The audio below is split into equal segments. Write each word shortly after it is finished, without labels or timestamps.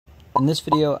In this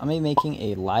video, I'm going to be making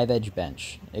a live edge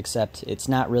bench, except it's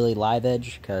not really live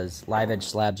edge because live edge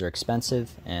slabs are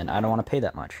expensive and I don't want to pay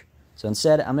that much. So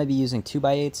instead, I'm going to be using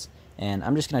 2x8s and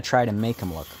I'm just going to try to make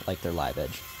them look like they're live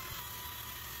edge.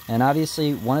 And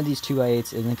obviously, one of these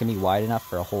 2x8s isn't going to be wide enough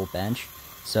for a whole bench,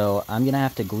 so I'm going to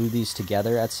have to glue these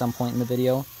together at some point in the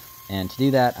video. And to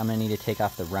do that, I'm going to need to take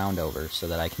off the round over so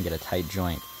that I can get a tight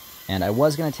joint. And I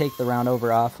was going to take the round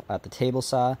over off at the table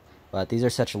saw, but these are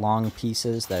such long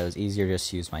pieces that it was easier just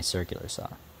to use my circular saw.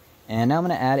 And now I'm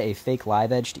going to add a fake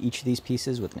live edge to each of these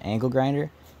pieces with an angle grinder.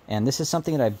 And this is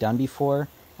something that I've done before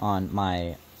on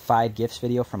my 5 gifts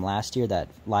video from last year, that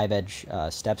live edge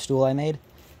step stool I made.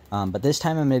 But this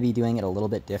time I'm going to be doing it a little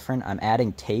bit different. I'm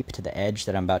adding tape to the edge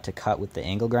that I'm about to cut with the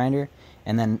angle grinder.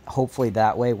 And then hopefully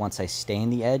that way, once I stain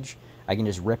the edge, I can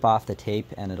just rip off the tape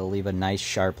and it'll leave a nice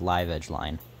sharp live edge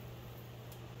line.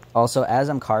 Also, as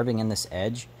I'm carving in this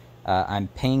edge, I'm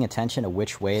paying attention to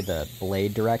which way the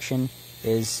blade direction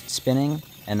is spinning,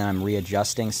 and then I'm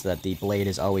readjusting so that the blade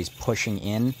is always pushing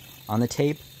in on the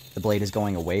tape. The blade is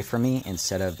going away from me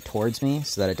instead of towards me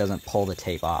so that it doesn't pull the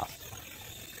tape off.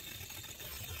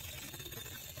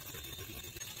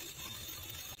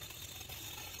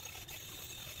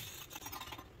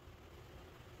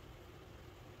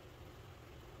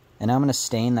 And now I'm going to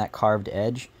stain that carved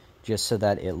edge just so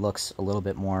that it looks a little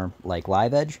bit more like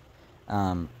live edge.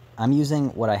 I'm using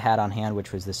what I had on hand,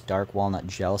 which was this dark walnut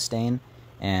gel stain,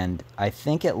 and I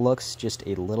think it looks just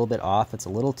a little bit off. It's a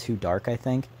little too dark, I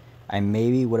think. I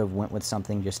maybe would have went with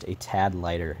something just a tad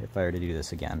lighter if I were to do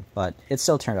this again, but it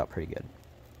still turned out pretty good.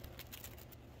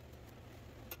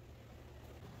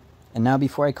 And now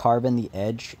before I carve in the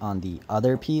edge on the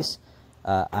other piece,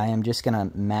 I am just going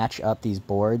to match up these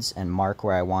boards and mark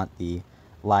where I want the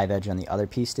live edge on the other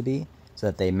piece to be so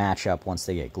that they match up once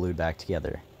they get glued back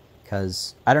together.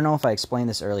 Because, I don't know if I explained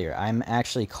this earlier, I'm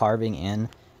actually carving in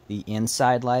the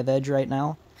inside live edge right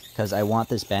now because I want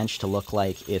this bench to look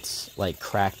like it's like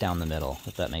cracked down the middle,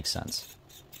 if that makes sense.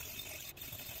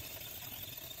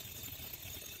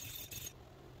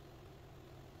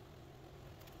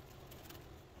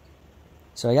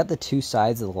 So I got the two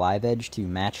sides of the live edge to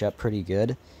match up pretty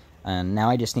good, and now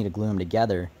I just need to glue them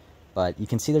together. But you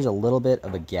can see there's a little bit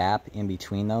of a gap in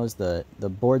between those. The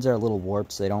boards are a little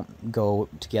warped, so they don't go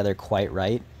together quite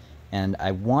right. And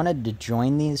I wanted to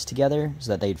join these together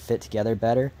so that they'd fit together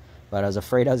better, but I was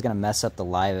afraid I was going to mess up the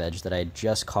live edge that I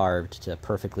just carved to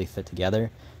perfectly fit together.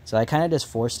 So I kind of just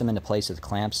forced them into place with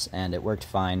clamps, and it worked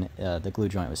fine. The glue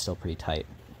joint was still pretty tight.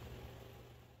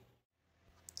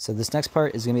 So this next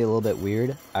part is going to be a little bit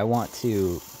weird. I want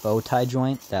to bow tie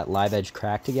joint that live edge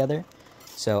crack together.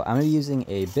 So I'm going to be using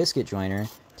a biscuit joiner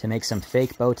to make some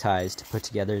fake bow ties to put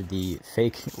together the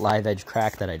fake live edge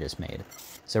crack that I just made.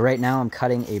 So right now I'm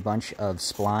cutting a bunch of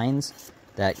splines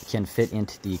that can fit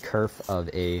into the kerf of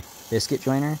a biscuit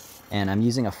joiner, and I'm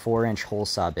using a 4-inch hole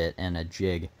saw bit and a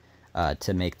jig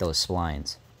to make those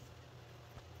splines.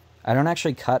 I don't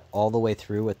actually cut all the way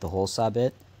through with the hole saw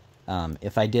bit.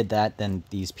 If I did that, then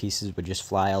these pieces would just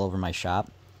fly all over my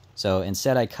shop. So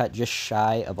instead I cut just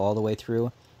shy of all the way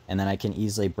through, and then I can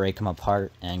easily break them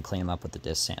apart and clean them up with the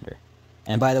disc sander.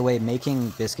 And by the way,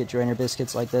 making biscuit joiner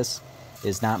biscuits like this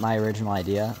is not my original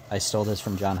idea. I stole this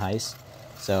from John Heiss.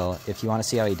 So if you want to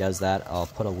see how he does that, I'll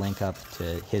put a link up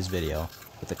to his video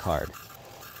with the card.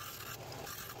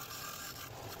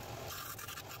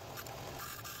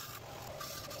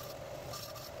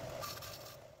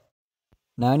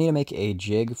 Now I need to make a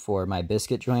jig for my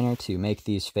biscuit joiner to make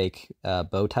these fake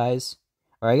bow ties.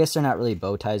 Or I guess they're not really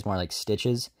bow ties, more like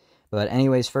stitches. But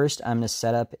anyways, first I'm going to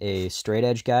set up a straight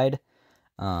edge guide,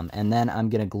 and then I'm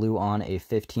going to glue on a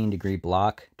 15-degree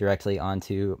block directly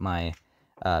onto my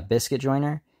biscuit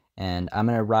joiner, and I'm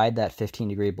going to ride that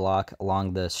 15-degree block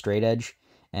along the straight edge,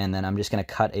 and then I'm just going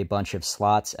to cut a bunch of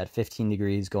slots at 15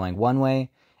 degrees going one way,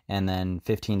 and then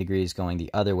 15 degrees going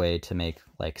the other way to make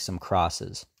like some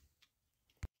crosses.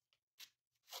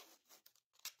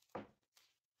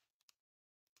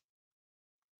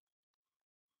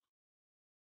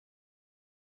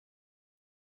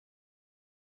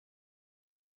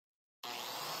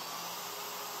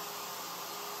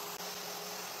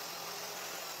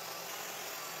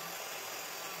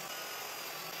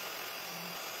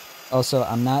 Also,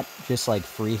 I'm not just like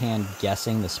freehand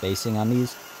guessing the spacing on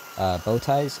these bow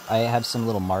ties. I have some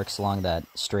little marks along that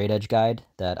straight edge guide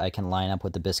that I can line up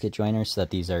with the biscuit joiner so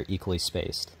that these are equally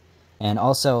spaced. And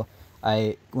also,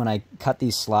 when I cut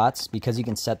these slots, because you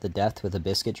can set the depth with a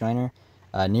biscuit joiner,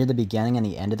 near the beginning and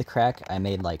the end of the crack, I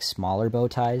made like smaller bow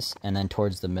ties, and then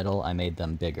towards the middle, I made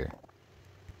them bigger.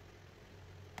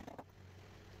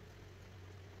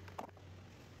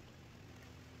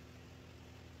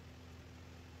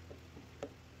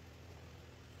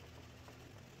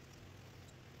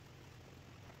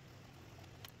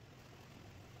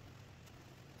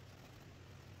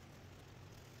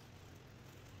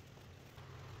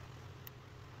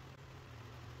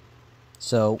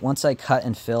 So once I cut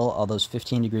and fill all those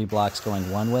 15-degree blocks going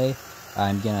one way,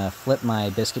 I'm going to flip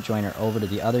my biscuit joiner over to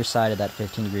the other side of that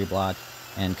 15-degree block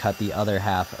and cut the other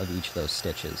half of each of those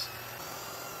stitches.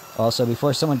 Also,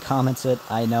 before someone comments it,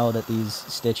 I know that these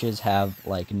stitches have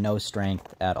like no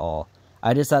strength at all.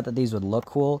 I just thought that these would look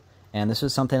cool, and this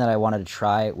was something that I wanted to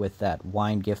try with that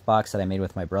wine gift box that I made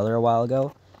with my brother a while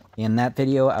ago. In that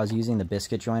video, I was using the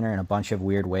biscuit joiner in a bunch of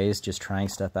weird ways, just trying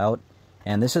stuff out.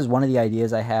 And this is one of the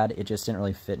ideas I had, it just didn't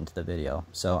really fit into the video.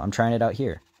 So I'm trying it out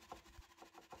here.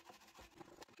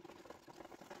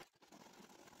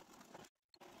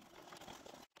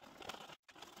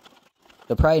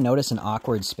 You'll probably notice an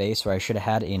awkward space where I should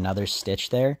have had another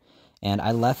stitch there. And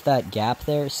I left that gap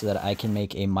there so that I can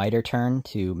make a miter turn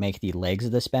to make the legs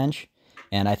of this bench.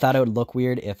 And I thought it would look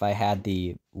weird if I had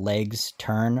the legs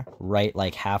turn right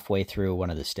like halfway through one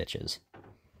of the stitches.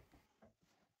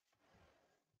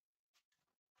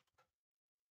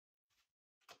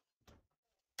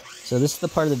 So this is the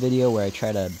part of the video where I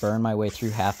try to burn my way through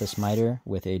half this miter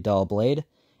with a dull blade,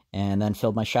 and then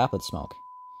filled my shop with smoke.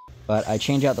 But I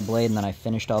change out the blade and then I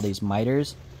finished all these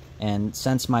miters, and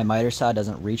since my miter saw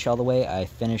doesn't reach all the way, I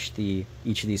finished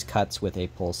each of these cuts with a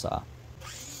pull saw.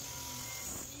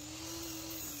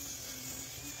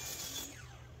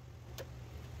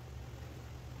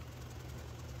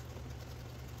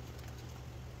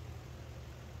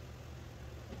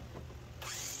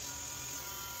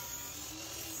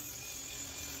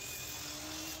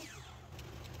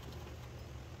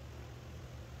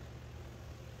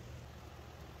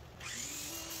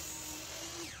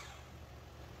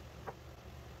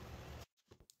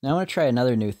 Now I want to try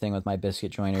another new thing with my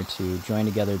biscuit joiner to join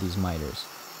together these miters.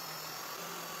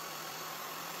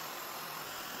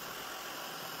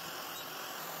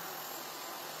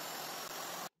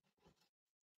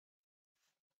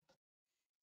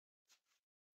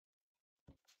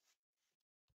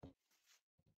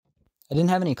 I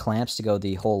didn't have any clamps to go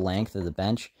the whole length of the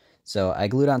bench, so I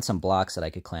glued on some blocks that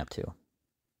I could clamp to.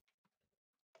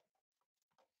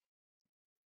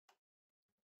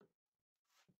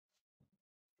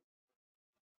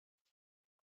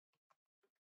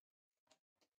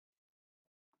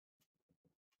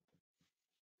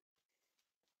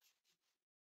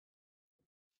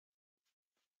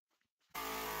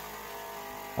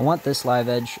 I want this live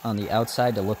edge on the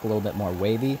outside to look a little bit more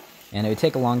wavy, and it would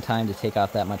take a long time to take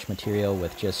off that much material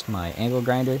with just my angle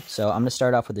grinder, so I'm going to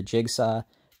start off with a jigsaw,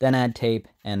 then add tape,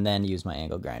 and then use my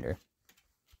angle grinder.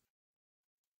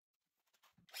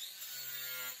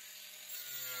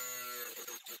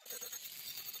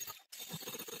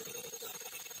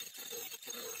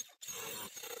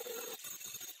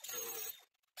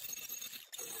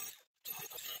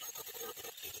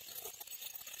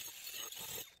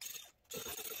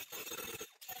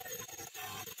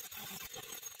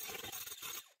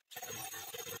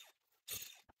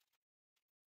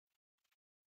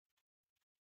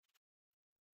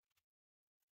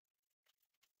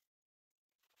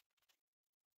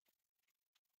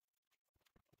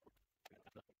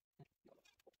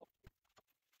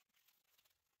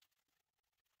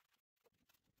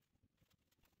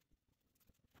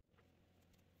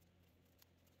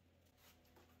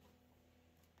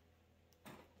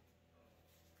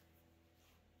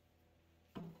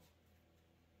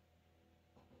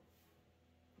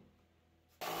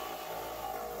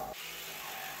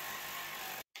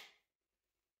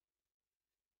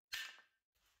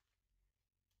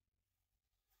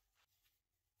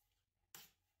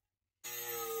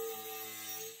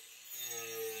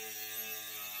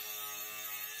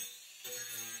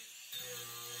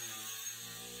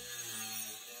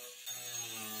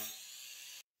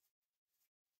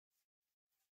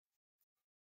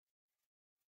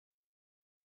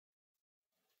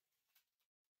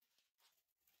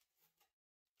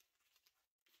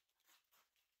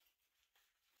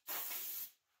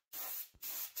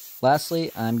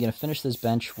 Lastly, I'm going to finish this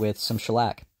bench with some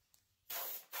shellac.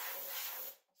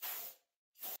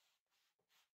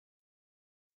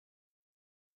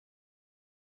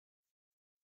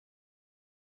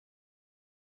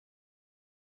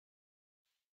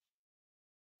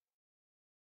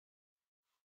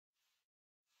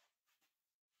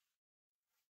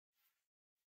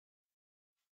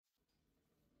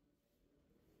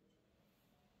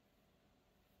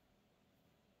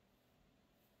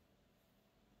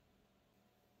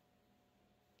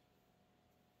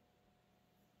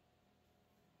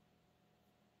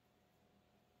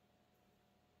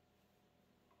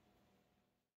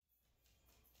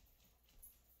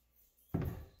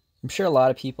 I'm sure a lot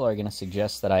of people are going to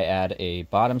suggest that I add a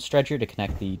bottom stretcher to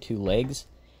connect the two legs,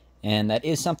 and that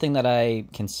is something that I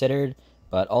considered,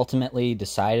 but ultimately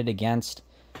decided against,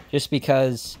 just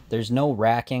because there's no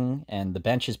racking and the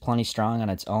bench is plenty strong on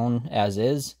its own as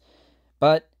is.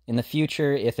 But in the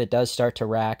future, if it does start to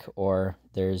rack or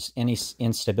there's any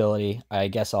instability, I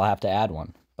guess I'll have to add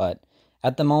one. But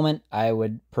at the moment, I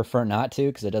would prefer not to,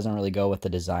 because it doesn't really go with the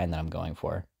design that I'm going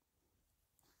for.